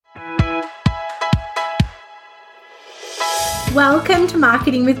Welcome to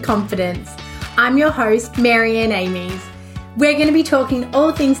Marketing with Confidence. I'm your host, Marianne Amies. We're going to be talking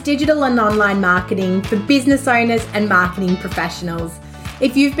all things digital and online marketing for business owners and marketing professionals.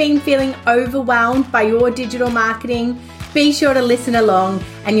 If you've been feeling overwhelmed by your digital marketing, be sure to listen along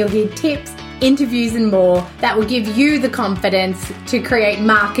and you'll hear tips, interviews and more that will give you the confidence to create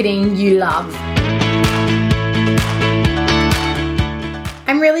marketing you love.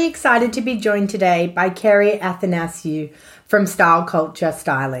 I'm really excited to be joined today by Kerry Athanasiou from Style Culture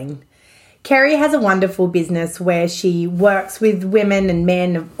Styling. Kerry has a wonderful business where she works with women and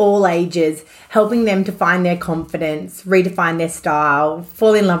men of all ages, helping them to find their confidence, redefine their style,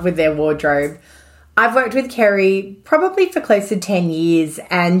 fall in love with their wardrobe. I've worked with Kerry probably for close to 10 years,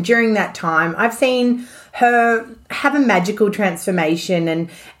 and during that time I've seen her have a magical transformation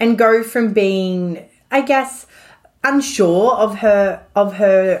and go from being, I guess, unsure of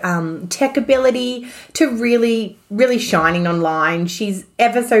her tech ability to really shining online. She's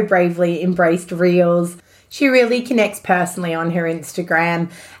ever so bravely embraced Reels. She really connects personally on her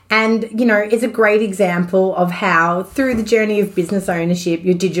Instagram and, is a great example of how through the journey of business ownership,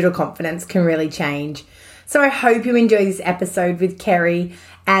 your digital confidence can really change. So I hope you enjoy this episode with Kerry,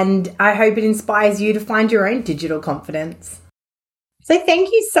 and I hope it inspires you to find your own digital confidence. So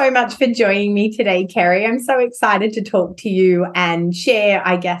thank you so much for joining me today, Kerry. I'm so excited to talk to you and share,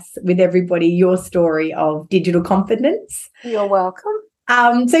 I guess, with everybody your story of digital confidence. You're welcome.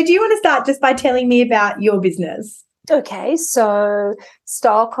 So do you want to start just by telling me about your business? Okay, so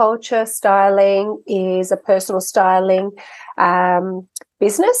Style Culture Styling is a personal styling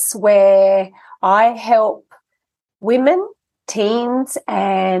business where I help women, teens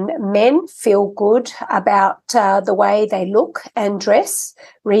and men feel good about the way they look and dress,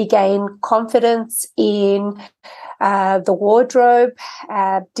 regain confidence in the wardrobe,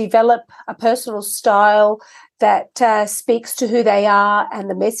 develop a personal style that speaks to who they are and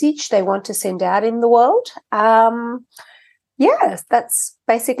the message they want to send out in the world. Yes, that's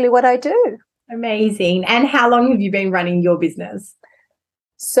basically what I do. Amazing. And how long have you been running your business?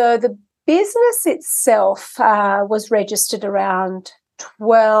 So the business itself was registered around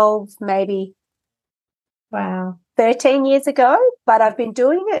 12, maybe 13 years ago, but I've been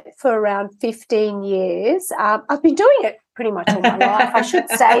doing it for around 15 years. I've been doing it pretty much all my life. I should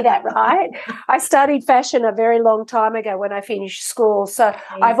say that, right? I studied fashion a very long time ago when I finished school. So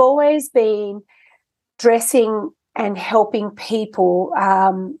I've always been dressing and helping people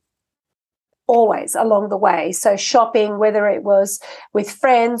always along the way. So shopping, whether it was with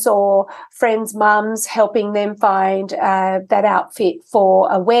friends or friends' mums, helping them find that outfit for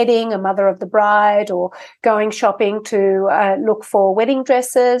a wedding, a mother of the bride, or going shopping to look for wedding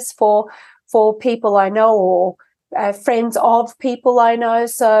dresses for people I know or friends of people I know.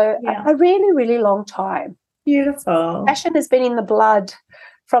 So a really, really long time. Beautiful. Fashion has been in the blood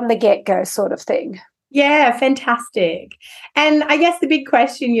from the get-go sort of thing. Yeah, fantastic. And I guess the big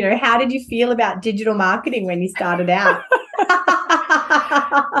question, how did you feel about digital marketing when you started out?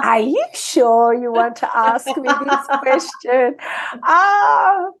 Are you sure you want to ask me this question?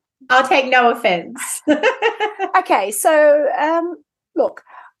 I'll take no offense. Okay, so look,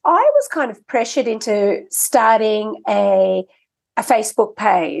 I was kind of pressured into starting a Facebook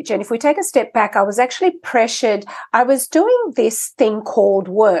page. And if we take a step back, I was actually pressured. I was doing this thing called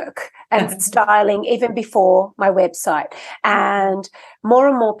work and styling even before my website. And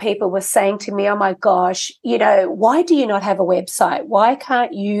more people were saying to me, oh my gosh, why do you not have a website? Why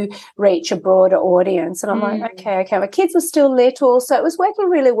can't you reach a broader audience? And I'm like, okay. My kids were still little, so it was working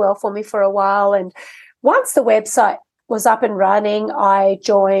really well for me for a while. And once the website was up and running, I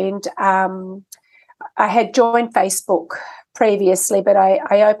had joined Facebook previously, but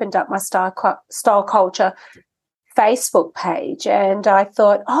I opened up my Style Culture Facebook page and I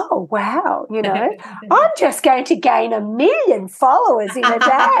thought, oh, wow, I'm just going to gain 1 million followers in a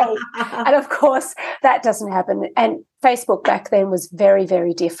day. And of course, that doesn't happen. And Facebook back then was very,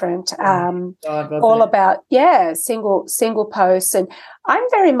 very different. All about, single posts. And I'm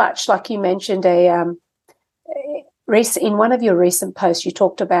very much, like you mentioned, in one of your recent posts, you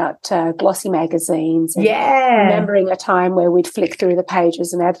talked about glossy magazines and remembering a time where we'd flick through the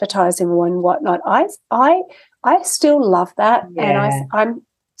pages and advertising and whatnot. I still love that, and I'm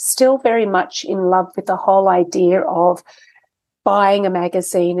still very much in love with the whole idea of buying a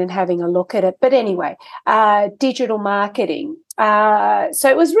magazine and having a look at it. But anyway, digital marketing. So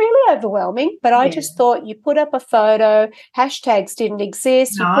it was really overwhelming, but I just thought you put up a photo, hashtags didn't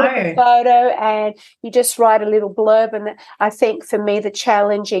exist, you put up a photo and you just write a little blurb. And I think for me, the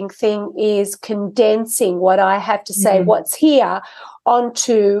challenging thing is condensing what I have to say, what's here,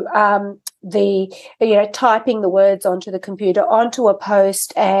 onto typing the words onto the computer, onto a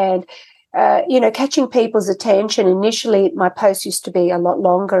post, and catching people's attention. Initially, my post used to be a lot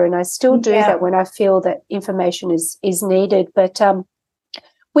longer, and I still do that when I feel that information is needed. But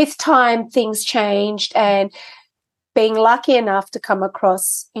with time, things changed, and being lucky enough to come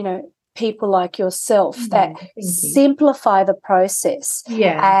across, people like yourself that simplify the process.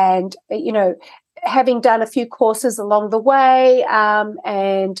 Yeah. And, having done a few courses along the way,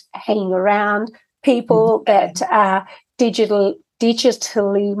 and hanging around people that are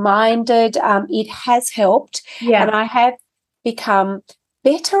digitally minded, it has helped. Yeah. And I have become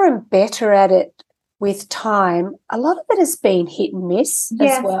better and better at it with time. A lot of it has been hit and miss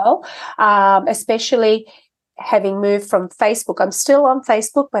as well, especially having moved from Facebook. I'm still on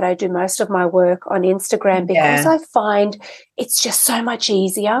Facebook, but I do most of my work on Instagram because I find it's just so much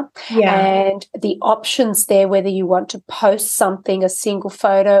easier. Yeah. And the options there, whether you want to post something, a single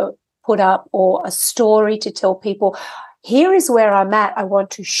photo put up, or a story to tell people, here is where I'm at. I want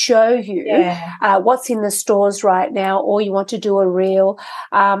to show you what's in the stores right now, or you want to do a reel.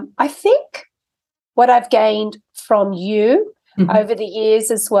 I think what I've gained from you over the years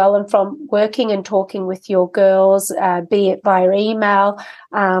as well, and from working and talking with your girls, be it via email,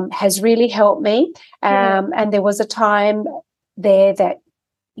 has really helped me. And there was a time there that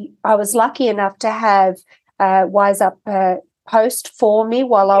I was lucky enough to have Wise Up post for me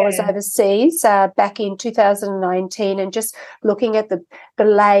while I was overseas back in 2019, and just looking at the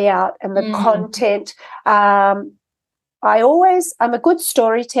layout and the content. I'm a good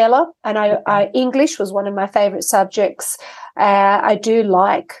storyteller, and English was one of my favorite subjects. I do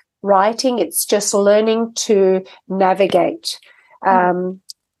like writing. It's just learning to navigate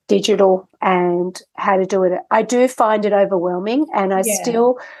digital and how to do it. I do find it overwhelming, and I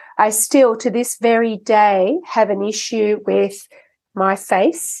still to this very day have an issue with my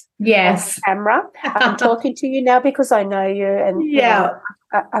face. Yes. Camera. I'm talking to you now because I know you, and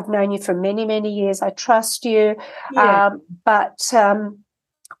I've known you for many, many years. I trust you. But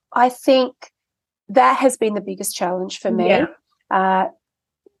I think that has been the biggest challenge for me.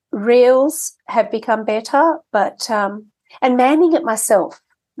 Reels have become better, but and manning it myself.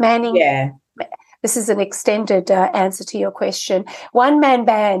 This is an extended answer to your question. One-man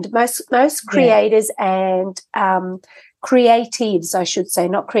band. Most creators and creatives, I should say,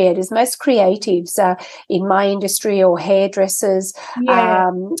 not creators. Most creatives in my industry, or hairdressers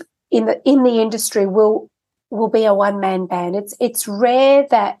in the industry, will be a one-man band. It's rare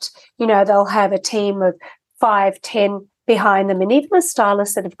that they'll have a team of 5, 10 behind them, and even the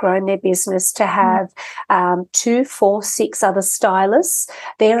stylists that have grown their business to have 2, 4, 6 other stylists.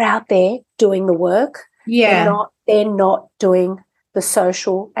 They're out there doing the work. They're not doing the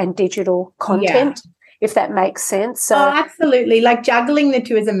social and digital content. If that makes sense. So, absolutely. Like, juggling the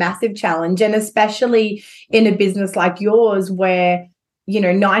two is a massive challenge, and especially in a business like yours where,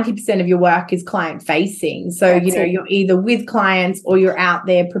 90% of your work is client facing. So, you're either with clients or you're out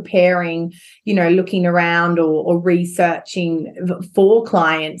there preparing, looking around or researching for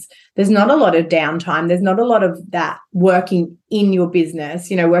clients. There's not a lot of downtime. There's not a lot of that working in your business,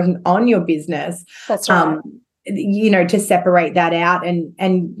 working on your business. That's right. To separate that out,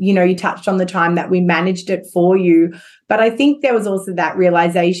 and you touched on the time that we managed it for you, but I think there was also that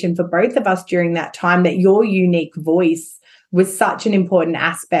realization for both of us during that time that your unique voice was such an important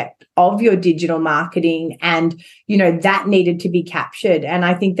aspect of your digital marketing, and that needed to be captured. And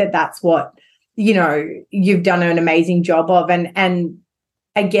I think that that's what you've done an amazing job of. And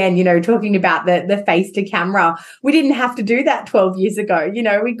again, talking about the face to camera, we didn't have to do that 12 years ago.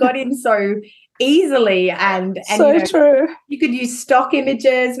 We got in so easily, and so true. You could use stock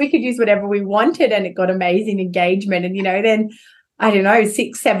images, we could use whatever we wanted, and it got amazing engagement. And then I don't know,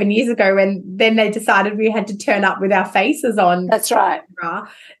 6, 7 years ago, and then they decided we had to turn up with our faces on. That's right.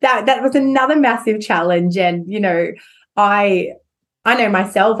 That was another massive challenge. And I know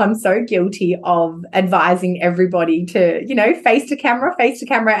myself, I'm so guilty of advising everybody to, face to camera,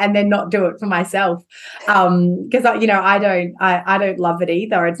 and then not do it for myself. Because I don't love it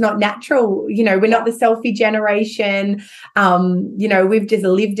either. It's not natural. We're not the selfie generation. We've just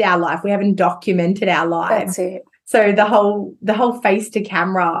lived our life. We haven't documented our lives. That's it. So the whole face to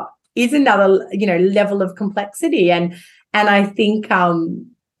camera is another, level of complexity. And I think, and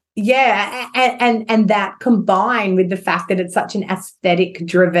that combined with the fact that it's such an aesthetic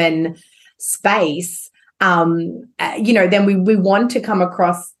driven space, then we want to come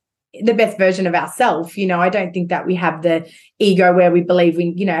across the best version of ourselves. I don't think that we have the ego where we believe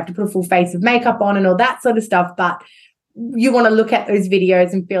we, have to put a full face of makeup on and all that sort of stuff. But you want to look at those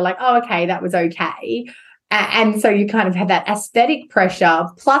videos and feel like, oh, okay, that was okay. And so you kind of have that aesthetic pressure,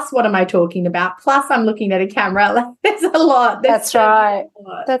 plus what am I talking about? Plus I'm looking at a camera. Like, there's a lot. That's right.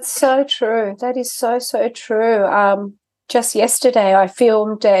 That's so true. That is so, so true. Just yesterday I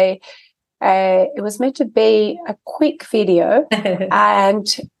filmed it was meant to be a quick video, and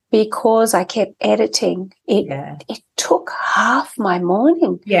because I kept editing, it took half my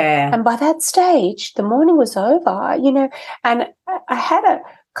morning. Yeah. And by that stage, the morning was over, and I had a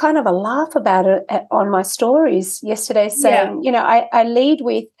kind of a laugh about it on my stories yesterday, saying, I lead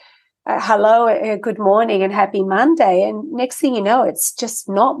with hello, good morning and happy Monday. And next thing you know, it's just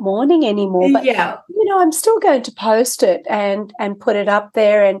not morning anymore. But, I'm still going to post it and put it up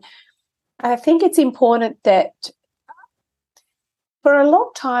there. And I think it's important that for a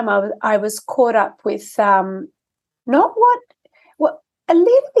long time I was caught up with not what a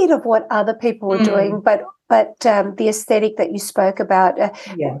little bit of what other people were doing, but the aesthetic that you spoke about.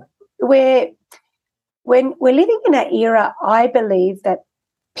 Where when we're living in an era, I believe that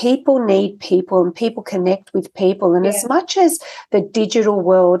people need people and people connect with people. And as much as the digital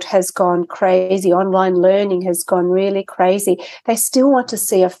world has gone crazy, online learning has gone really crazy, they still want to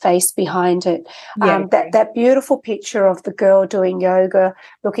see a face behind it. That beautiful picture of the girl doing yoga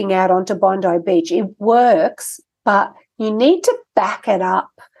looking out onto Bondi Beach, it works, but you need to back it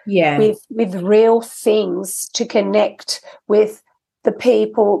up with real things to connect with the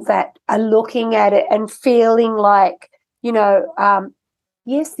people that are looking at it and feeling like,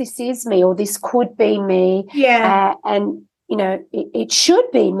 yes, this is me, or this could be me. And, it should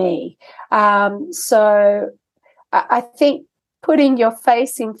be me. So I think putting your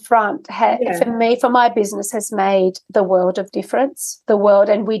face in front, for me, for my business, has made the world of difference,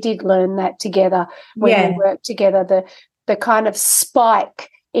 and we did learn that together when we worked together, the kind of spike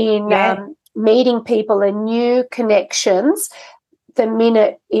in meeting people and new connections, the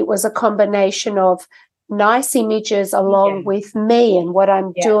minute it was a combination of nice images along with me and what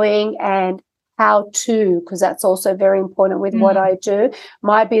I'm doing and how to, because that's also very important with what I do.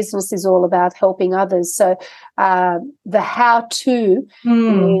 My business is all about helping others. So the how to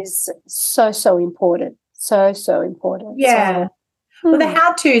is so, so important. So, so important. Yeah. Well, the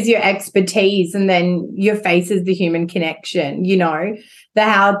how to is your expertise, and then your face is the human connection. The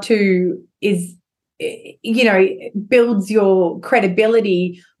how to is, builds your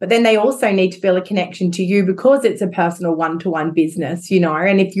credibility, but then they also need to feel a connection to you because it's a personal one-to-one business,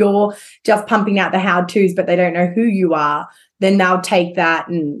 and if you're just pumping out the how-tos but they don't know who you are, then they'll take that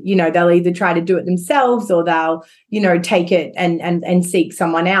and, they'll either try to do it themselves or they'll, take it and seek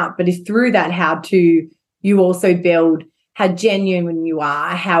someone out. But if through that how-to you also build how genuine you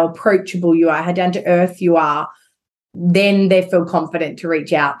are, how approachable you are, how down to earth you are, then they feel confident to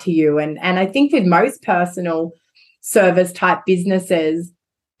reach out to you. And I think with most personal service type businesses,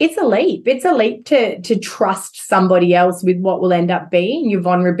 it's a leap. It's a leap to trust somebody else with what will end up being your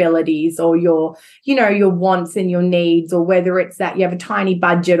vulnerabilities or your wants and your needs, or whether it's that you have a tiny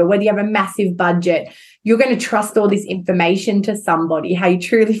budget or whether you have a massive budget. You're going to trust all this information to somebody, how you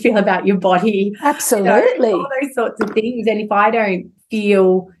truly feel about your body. Absolutely. All those sorts of things. And if I don't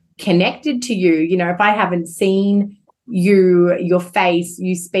feel connected to you, if I haven't seen you, your face,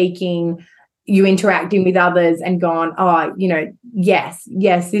 you speaking, you interacting with others and gone, yes,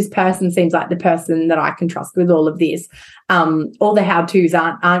 this person seems like the person that I can trust with all of this. All the how-tos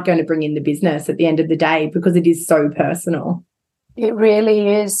aren't going to bring in the business at the end of the day, because it is so personal. It really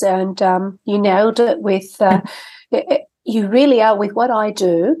is. And you nailed it with, you really are with what I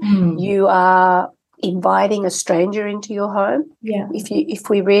do. You are inviting a stranger into your home. If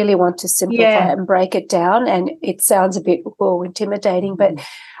we really want to simplify it and break it down, and it sounds a bit intimidating, but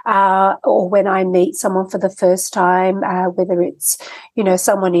or when I meet someone for the first time, whether it's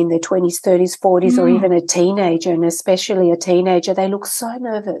someone in their 20s, 30s, 40s, or even a teenager, and especially a teenager, they look so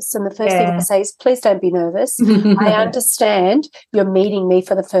nervous, and the first thing I say is, please don't be nervous. I understand you're meeting me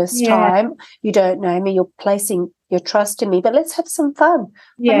for the first time, you don't know me, you're placing your trust in me, but let's have some fun.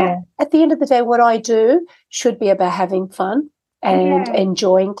 At the end of the day, what I do should be about having fun and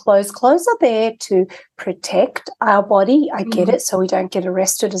enjoying clothes. Clothes are there to protect our body. I get it, so we don't get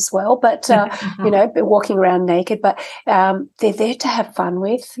arrested as well. But, walking around naked, but they're there to have fun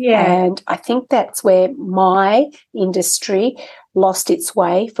with. And I think that's where my industry lost its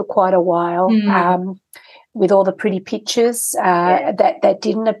way for quite a while. With all the pretty pictures that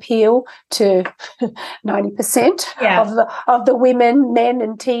didn't appeal to 90% of the women, men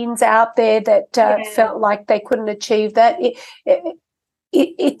and teens out there that felt like they couldn't achieve that.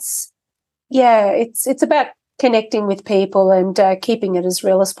 It's about connecting with people and keeping it as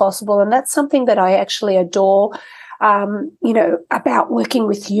real as possible. And that's something that I actually adore, about working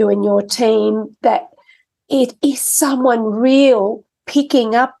with you and your team, that it is someone real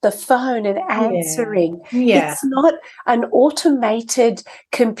picking up the phone and answering. Yeah. It's not an automated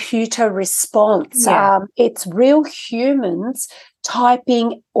computer response. It's real humans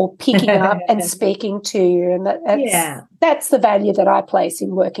typing or picking up and speaking to you. And that's the value that I place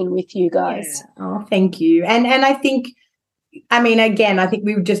in working with you guys. Yeah. Oh, thank you. And I think, I mean, again, I think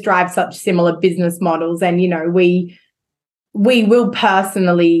we just drive such similar business models, and, you know, we will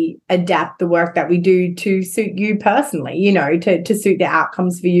personally adapt the work that we do to suit you personally, you know, to suit the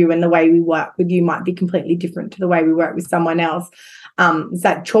outcomes for you, and the way we work with you might be completely different to the way we work with someone else. It's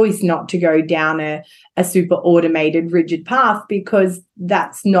that choice not to go down a super automated, rigid path, because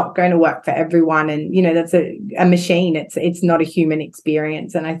that's not going to work for everyone. And, you know, that's a machine. It's not a human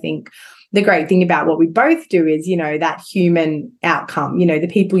experience. And I think the great thing about what we both do is, you know, that human outcome, you know, the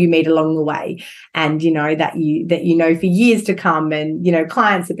people you meet along the way, and, you know, that you know for years to come, and, you know,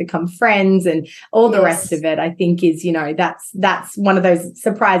 clients that become friends, and all the rest of it, I think is, you know, that's one of those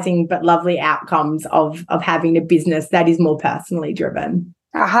surprising but lovely outcomes of having a business that is more personally driven.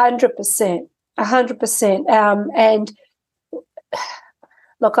 100%. 100%. And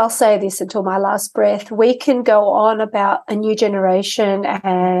look, I'll say this until my last breath. We can go on about a new generation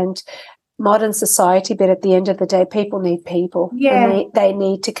and modern society, but at the end of the day, people need people. And they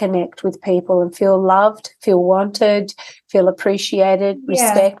need to connect with people and feel loved, feel wanted, feel appreciated,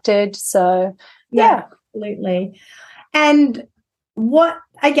 respected. So, absolutely. And what,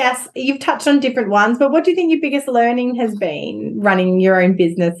 I guess you've touched on different ones, but what do you think your biggest learning has been running your own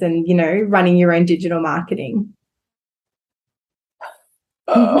business and, you know, running your own digital marketing?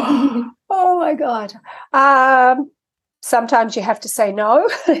 Oh my God. Sometimes you have to say no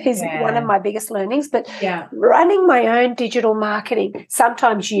is one of my biggest learnings, but running my own digital marketing,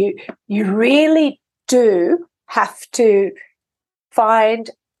 sometimes you really do have to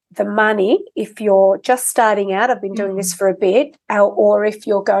find the money if you're just starting out. I've been doing this for a bit, or if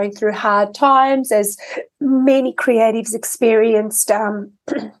you're going through hard times, as many creatives experienced,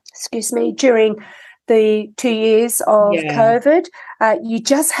 during the 2 years of COVID. You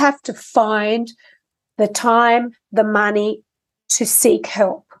just have to find the time, the money to seek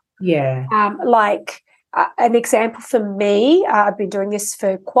help. An example for me, I've been doing this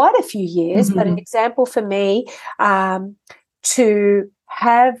for quite a few years, but an example for me, to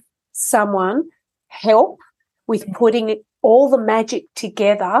have someone help with putting all the magic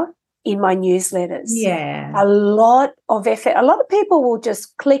together in my newsletters. A lot of effort. A lot of people will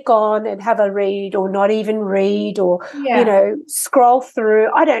just click on and have a read, or not even read, or, you know, scroll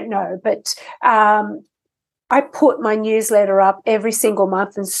through. I don't know. But I put my newsletter up every single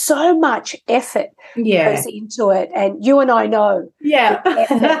month, and so much effort goes into it. And you and I know the effort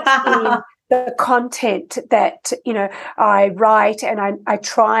in the content that, you know, I write, and I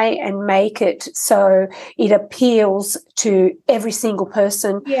try and make it so it appeals to every single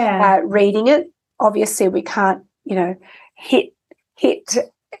person reading it. Obviously, we can't, you know, hit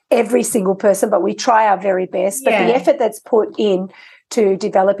every single person, but we try our very best. But the effort that's put in to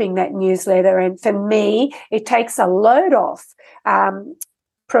developing that newsletter, and for me, it takes a load off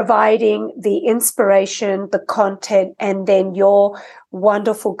providing the inspiration, the content, and then your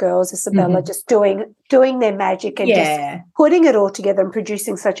wonderful girls, Isabella, just doing their magic and just putting it all together and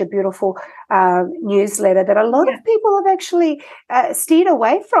producing such a beautiful newsletter that a lot of people have actually steered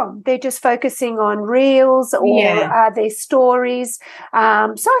away from. They're just focusing on reels or their stories. So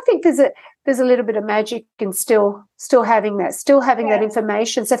I think there's a little bit of magic in still having that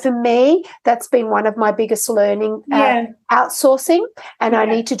information. So for me, that's been one of my biggest learning, outsourcing, and I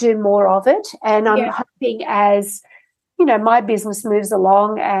need to do more of it. And I'm hoping, as you know, my business moves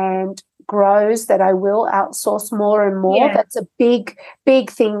along and grows, that I will outsource more and more. That's a big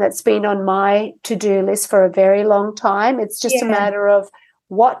thing that's been on my to-do list for a very long time. It's just a matter of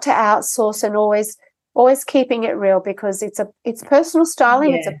what to outsource, and always keeping it real, because it's personal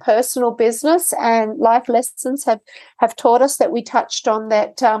styling, it's a personal business, and life lessons have taught us that we touched on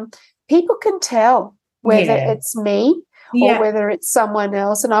that people can tell whether it's me or whether it's someone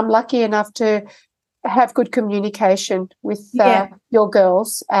else. And I'm lucky enough to have good communication with your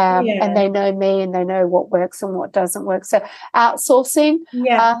girls, and they know me, and they know what works and what doesn't work. So outsourcing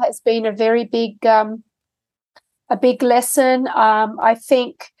has been a very big lesson. I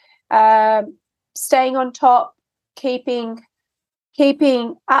think staying on top, keeping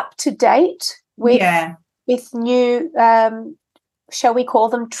up to date with new, shall we call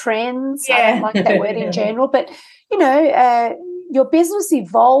them trends? I don't like that word in general, but you know, your business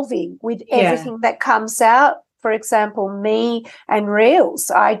evolving with everything that comes out. For example, me and Reels,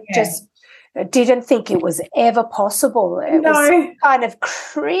 I just didn't think it was ever possible. It was some kind of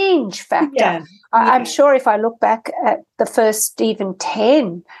cringe factor. Yeah. I'm sure if I look back at the first even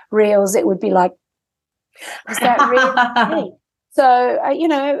 10 reels, it would be like, was that really me? So,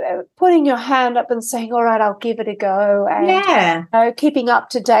 putting your hand up and saying, all right, I'll give it a go, and keeping up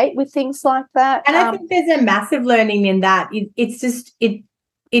to date with things like that. And I think there's a massive learning in that.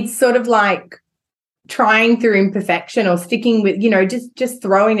 It's sort of like trying through imperfection or sticking with, just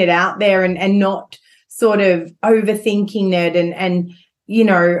throwing it out there and not sort of overthinking it and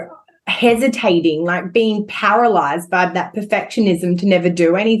hesitating, like being paralyzed by that perfectionism to never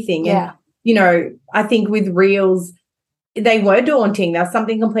do anything. Yeah. And, I think with reels, they were daunting. They were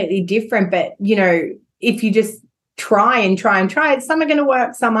something completely different. But, if you just try and try, some are going to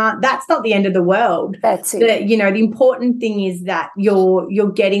work, some aren't. That's not the end of the world. That's it. The important thing is that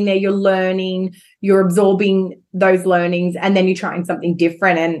you're getting there, you're learning, you're absorbing those learnings, and then you're trying something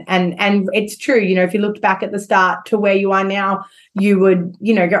different. And it's true, if you looked back at the start to where you are now, you would,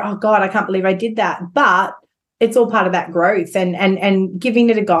 go, oh God, I can't believe I did that. But it's all part of that growth and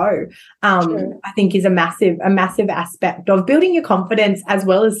giving it a go, I think is a massive aspect of building your confidence as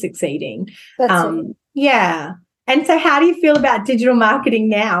well as succeeding. That's it. Yeah. And so how do you feel about digital marketing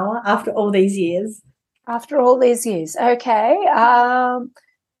now after all these years? After all these years, okay. I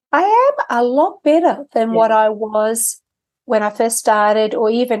am a lot better than what I was when I first started, or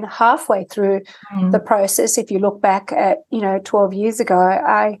even halfway through the process. If you look back at, 12 years ago,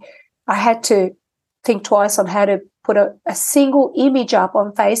 I had to think twice on how to put a single image up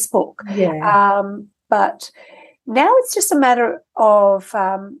on Facebook. Yeah. But now it's just a matter of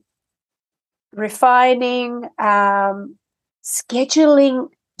refining, scheduling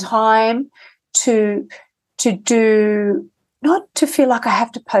time to do, not to feel like I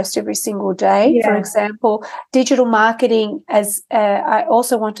have to post every single day. Yeah. For example, digital marketing, as I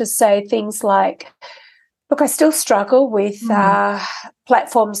also want to say things like, look, I still struggle with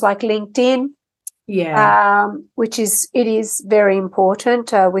platforms like LinkedIn. Yeah. It is very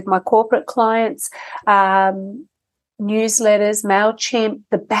important with my corporate clients, newsletters, MailChimp,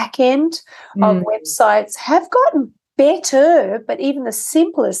 the back end of websites have gotten better, but even the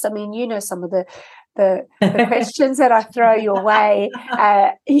simplest, some of the questions that I throw your way,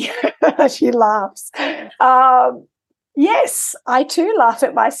 she laughs. Yes, I too laugh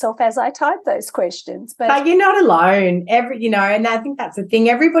at myself as I type those questions. But you're not alone. And I think that's the thing.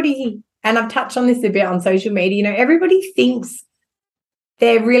 Everybody, and I've touched on this a bit on social media, everybody thinks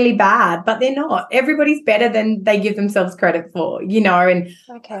they're really bad, but they're not. Everybody's better than they give themselves credit for, and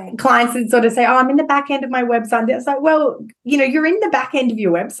clients would sort of say, oh, I'm in the back end of my website. It's like, well, you're in the back end of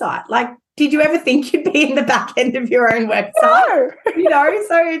your website. Like, did you ever think you'd be in the back end of your own website? No.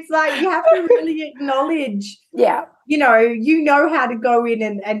 So it's like you have to really acknowledge, you know how to go in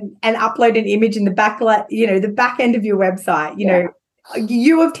and upload an image in the back, the back end of your website,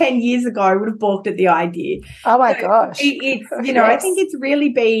 You of 10 years ago would have balked at the idea. Oh my gosh. It's I think it's really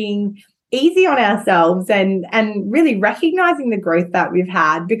being easy on ourselves and really recognizing the growth that we've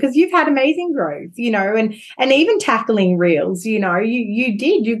had, because you've had amazing growth, and even tackling reels, you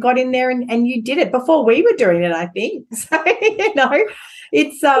you got in there and you did it before we were doing it, I think. So,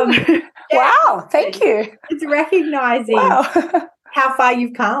 it's wow, thank you. It's recognizing how far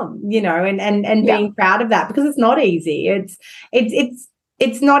you've come, and being proud of that, because it's not easy.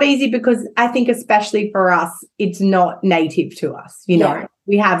 It's not easy because I think especially for us, it's not native to us,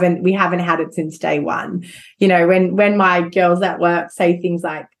 We haven't had it since day one. When my girls at work say things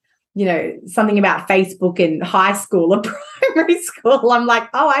like, something about Facebook in high school or primary school, I'm like,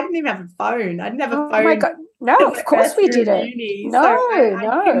 oh, I didn't even have a phone. I didn't have a phone. Oh my God. No, of course we didn't. No.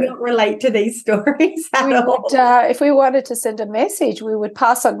 I cannot relate to these stories at all. If we wanted to send a message, we would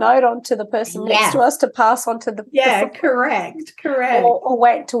pass a note on to the person next to us to pass on to the correct. Or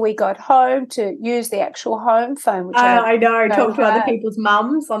wait till we got home to use the actual home phone. Which I know. Talk to other people's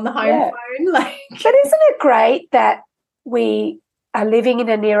mums on the home phone. But isn't it great that we are living in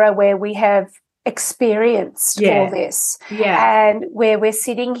an era where we have experienced all this, and where we're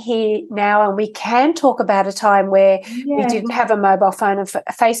sitting here now and we can talk about a time where we didn't have a mobile phone and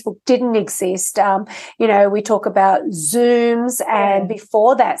Facebook didn't exist. We talk about Zooms and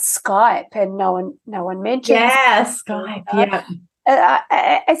before that Skype, and no one mentions Skype.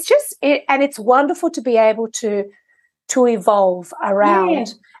 It's just and it's wonderful to be able to evolve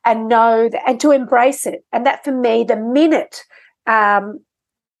around and know that, and to embrace it. And that, for me, the minute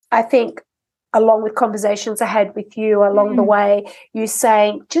I think, along with conversations I had with you along the way, you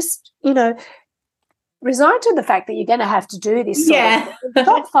saying, just, resign to the fact that you're going to have to do this.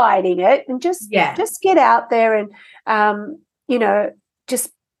 Stop fighting it and just get out there and,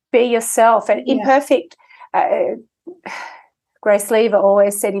 just be yourself. And imperfect, Grace Lever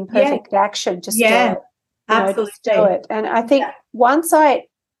always said imperfect action, just do it. Absolutely. Just do it. And I think once I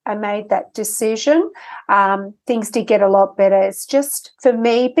made that decision, things did get a lot better. It's just, for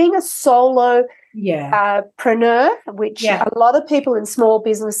me, being a solo preneur, which a lot of people in small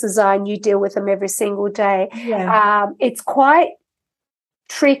businesses are, and you deal with them every single day. It's quite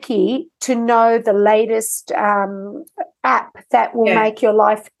tricky to know the latest app that will make your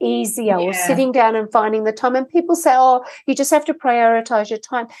life easier, or sitting down and finding the time. And people say, oh, you just have to prioritize your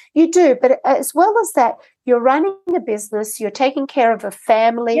time. You do, but as well as that, you're running a business, you're taking care of a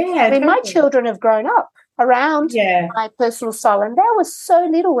family. My children have grown up around my personal style, and that was so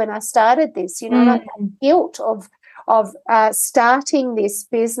little when I started this, like the guilt of starting this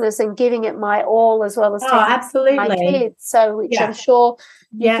business and giving it my all, as well as taking my kids. So, which I'm sure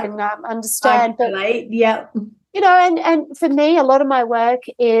you can understand. But and for me, a lot of my work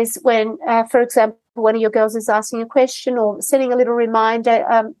is when, for example, one of your girls is asking a question or sending a little reminder,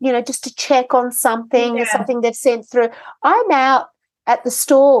 just to check on something or something they've sent through. I'm out at the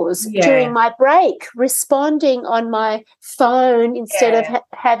stores during my break, responding on my phone instead of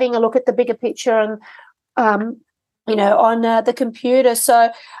having a look at the bigger picture and, on the computer. So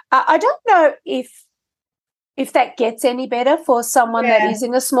I don't know if that gets any better for someone that is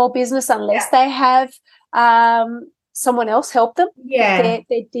in a small business, unless they have someone else help them with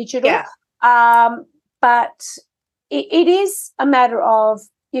their digital. But it is a matter of,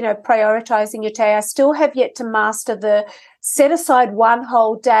 prioritizing your day. I still have yet to master the set aside one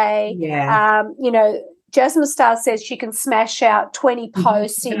whole day. Jasmine Star says she can smash out 20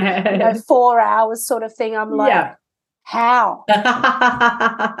 posts in 4 hours sort of thing. I'm like, how?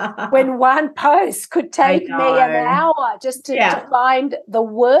 When one post could take me an hour just to find the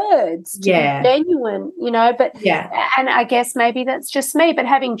words to be genuine, but and I guess maybe that's just me. But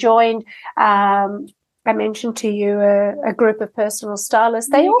having joined, I mentioned to you a group of personal stylists,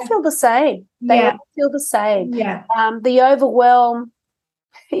 they all feel the same. They all feel the same. The overwhelm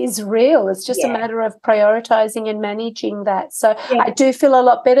is real. It's just a matter of prioritizing and managing that. So I do feel a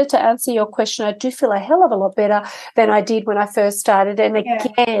lot better, to answer your question. I do feel a hell of a lot better than I did when I first started. And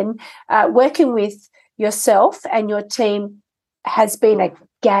again, working with yourself and your team has been a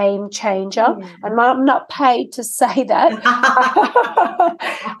game changer. And I'm not paid to say that.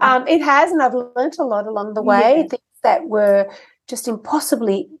 It has, and I've learnt a lot along the way, things that were just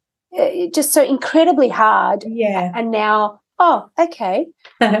impossibly, just so incredibly hard. And now, okay.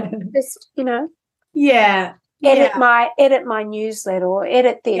 Just, edit my newsletter, or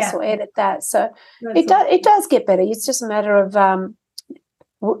edit this or edit that. So it does get better. It's just a matter of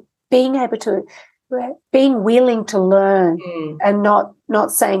being willing to learn and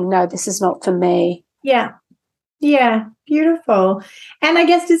not saying, no, this is not for me. Yeah, beautiful. And I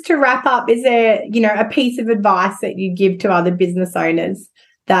guess just to wrap up, is there, a piece of advice that you give to other business owners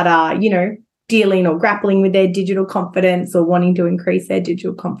that are, dealing or grappling with their digital confidence or wanting to increase their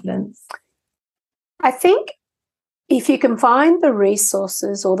digital confidence? I think if you can find the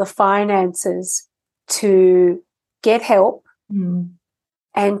resources or the finances to get help, and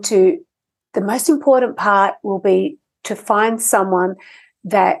the most important part will be to find someone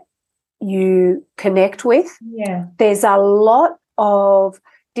that you connect with. There's a lot of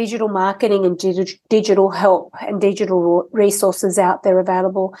digital marketing and digital help and digital resources out there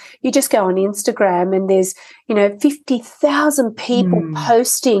available. You just go on Instagram and there's, 50,000 people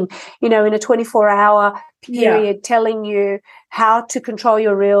posting, in a 24-hour period telling you how to control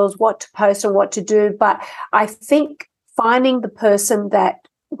your reels, what to post and what to do. But I think finding the person that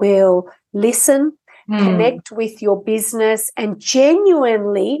will listen, connect with your business and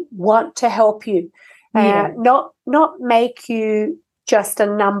genuinely want to help you, not make you just a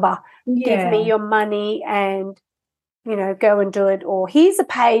number. Give me your money and go and do it, or here's a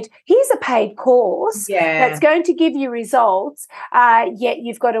paid course that's going to give you results, yet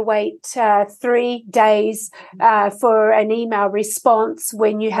you've got to wait 3 days for an email response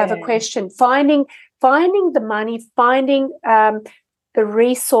when you have a question. Finding the money, finding the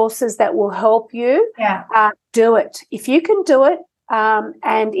resources that will help you, do it. If you can do it,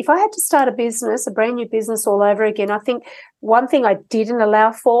 and if I had to start a brand new business all over again, I think one thing I didn't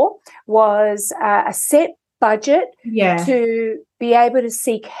allow for was a set budget to be able to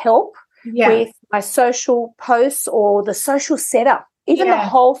seek help with my social posts or the social setup, even the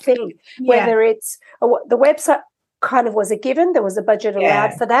whole thing, whether it's the website kind of was a given. There was a budget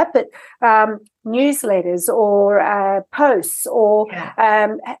allowed for that, but newsletters or posts or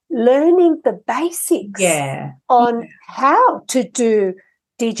learning the basics on how to do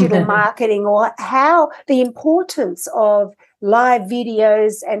digital marketing, or how the importance of live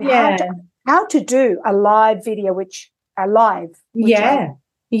videos and how to do a live video, which I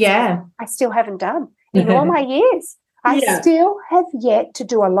still haven't done in all my years. I still have yet to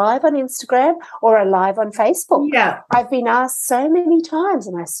do a live on Instagram or a live on Facebook. Yeah. I've been asked so many times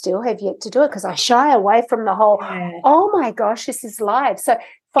and I still have yet to do it because I shy away from the whole, oh my gosh, this is live. So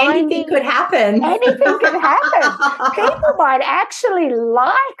anything could happen. Anything could happen. People might actually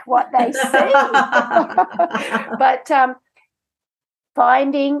like what they see. But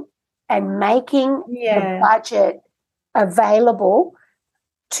finding and making the budget available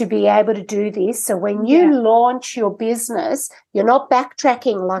to be able to do this. So when you launch your business, you're not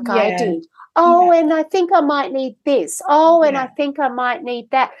backtracking like I did. Oh, and I think I might need this. Oh, and I think I might need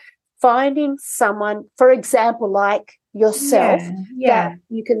that. Finding someone, for example, like yourself, that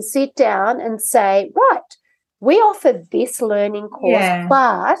you can sit down and say, right, we offer this learning course,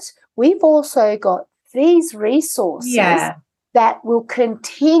 but we've also got these resources that will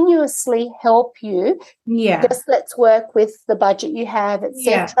continuously help you. Just let's work with the budget you have,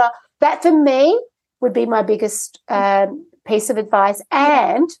 etc. That for me would be my biggest piece of advice.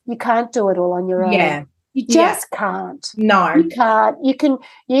 And you can't do it all on your own. You just can't. No, you can't.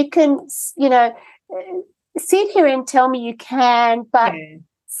 You can, sit here and tell me you can, but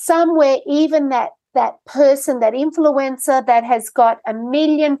somewhere, even that person, that influencer that has got by 1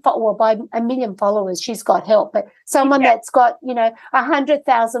 million followers, she's got help. But someone that's got,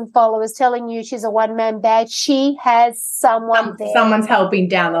 100,000 followers telling you she's a one-man band, she has someone there. Someone's helping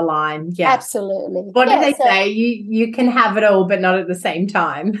down the line. Yeah, absolutely. What do they say? You can have it all, but not at the same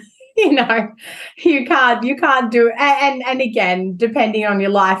time. You can't do it. And again, depending on your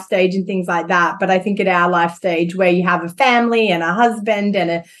life stage and things like that. But I think at our life stage where you have a family and a husband and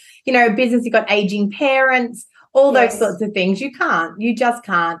a business, you've got aging parents, all those sorts of things. You just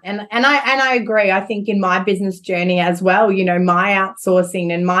can't. And I agree. I think in my business journey as well, my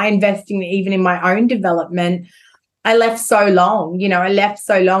outsourcing and my investing even in my own development, I left so long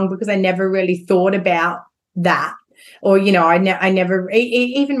because I never really thought about that. Or, I never,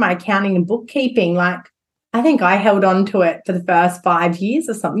 even my accounting and bookkeeping, like, I think I held on to it for the first 5 years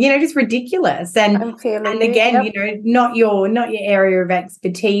or something, just ridiculous. And again, not your area of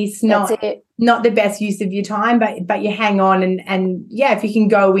expertise, not the best use of your time, but you hang on and if you can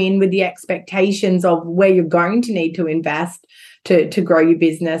go in with the expectations of where you're going to need to invest to grow your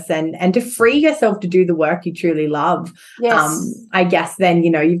business and to free yourself to do the work you truly love. I guess then,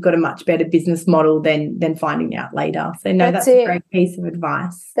 you've got a much better business model than finding out later. So no, that's a great piece of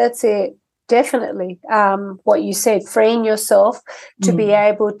advice. That's it. Definitely. What you said, freeing yourself to be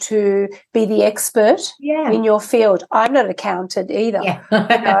able to be the expert in your field. I'm not an accountant either,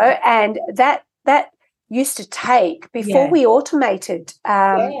 and that used to take before we automated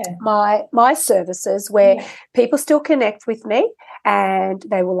my services, where people still connect with me and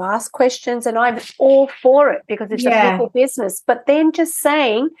they will ask questions, and I'm all for it because it's a people business. But then just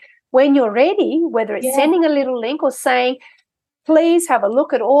saying when you're ready, whether it's sending a little link or saying, please have a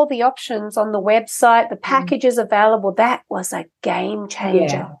look at all the options on the website, the packages available. That was a game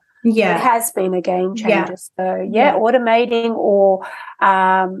changer. It has been a game changer. So, automating or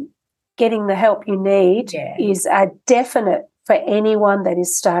getting the help you need is a definite for anyone that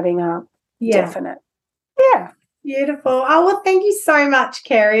is starting up. Definite. Yeah. Beautiful. Oh, well, thank you so much,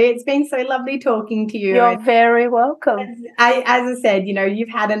 Kerry. It's been so lovely talking to you. You're very welcome. As I said, you've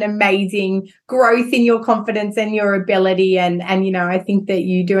had an amazing growth in your confidence and your ability. And I think that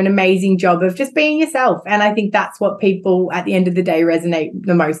you do an amazing job of just being yourself. And I think that's what people at the end of the day resonate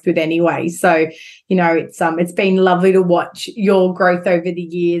the most with anyway. So, it's been lovely to watch your growth over the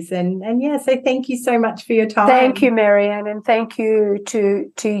years. So thank you so much for your time. Thank you, Marianne. And thank you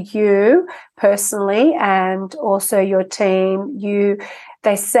to you personally and also your team.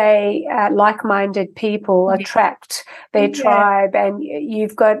 They say like-minded people attract their tribe, and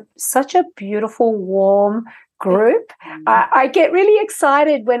you've got such a beautiful, warm group. I get really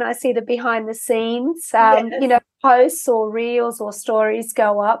excited when I see the behind the scenes, posts or reels or stories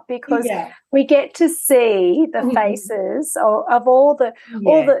go up, because we get to see the faces of all the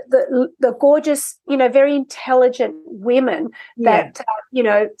gorgeous, very intelligent women that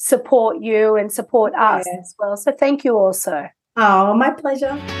support you and support us as well. So thank you also. Oh, my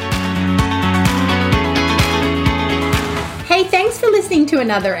pleasure. Hey, thanks for listening to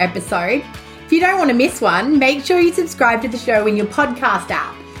another episode. If you don't want to miss one, make sure you subscribe to the show in your podcast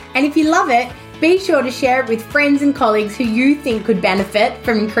app. And if you love it, be sure to share it with friends and colleagues who you think could benefit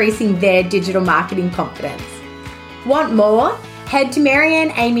from increasing their digital marketing confidence. Want more? Head to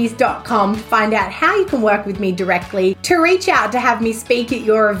marianneamies.com to find out how you can work with me directly, to reach out to have me speak at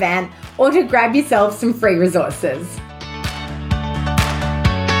your event, or to grab yourself some free resources.